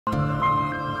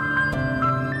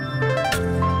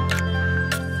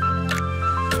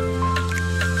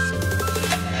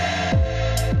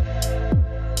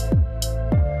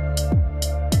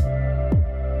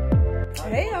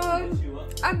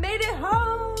I made it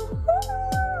home.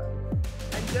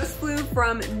 I just flew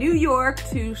from New York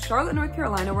to Charlotte, North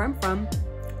Carolina, where I'm from.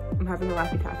 I'm having a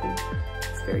Laffy Taffy.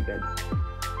 It's very good.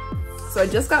 So I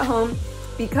just got home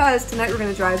because tonight we're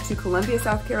gonna drive to Columbia,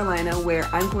 South Carolina, where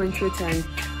I'm going to attend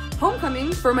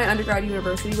homecoming for my undergrad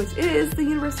university, which is the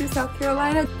University of South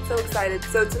Carolina. So excited.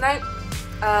 So tonight,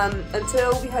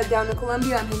 until we head down to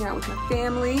Columbia, I'm hanging out with my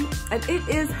family. And it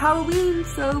is Halloween,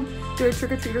 so there are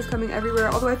trick-or-treaters coming everywhere,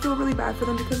 although I feel really bad for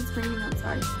them because it's raining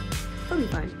outside. They'll be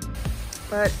fine.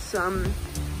 But some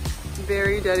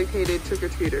very dedicated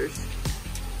trick-or-treaters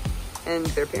and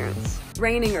their parents.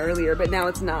 Raining earlier, but now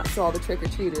it's not, so all the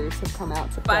trick-or-treaters have come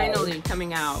out to play. Finally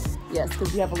coming out. Yes,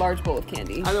 because we have a large bowl of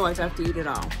candy. Otherwise I have to eat it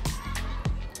all.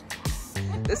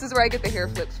 This is where I get the hair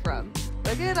flips from.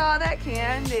 Look at all that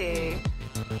candy.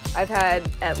 I've had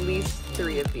at least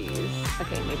 3 of these.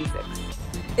 Okay, maybe 6.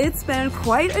 It's been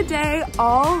quite a day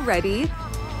already.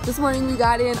 This morning we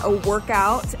got in a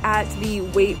workout at the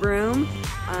weight room.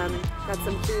 Got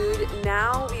some food.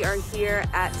 Now we are here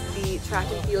at the track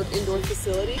and field indoor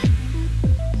facility.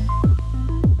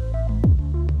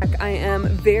 I am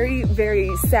very,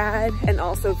 very sad and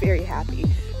also very happy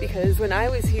because when I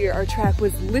was here, our track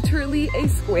was literally a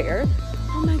square.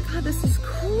 Oh my God, this is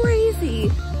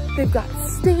crazy. They've got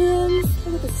stands,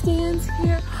 look at the stands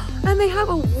here, and they have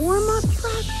a warm-up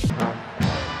track.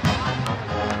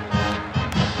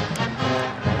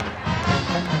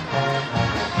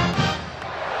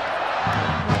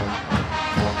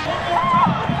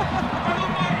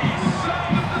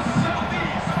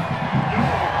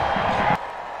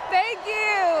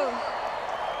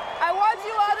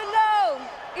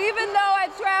 Even though I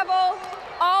travel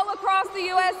all across the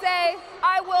USA,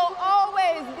 I will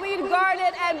always bleed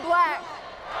garnet and black.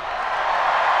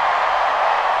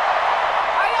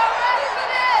 Are y'all ready for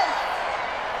this?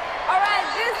 All right,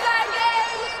 this side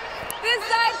game, this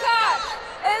side cock.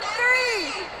 In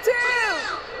 3, 2,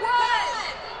 1.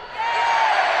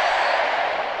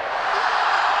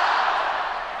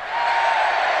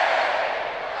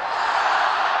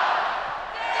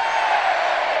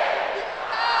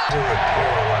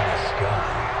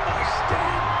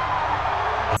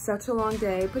 Such a long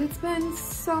day, but it's been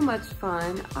so much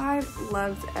fun. I've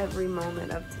loved every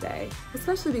moment of today,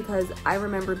 especially because I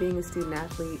remember being a student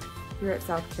athlete here at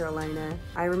South Carolina.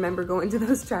 I remember going to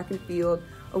those track and field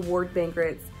award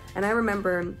banquets, and I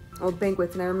remember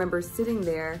sitting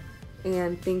there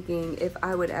and thinking if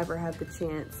I would ever have the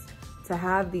chance to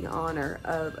have the honor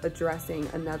of addressing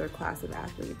another class of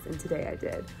athletes, and today I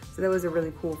did. So that was a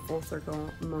really cool full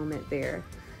circle moment there.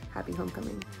 Happy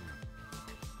homecoming.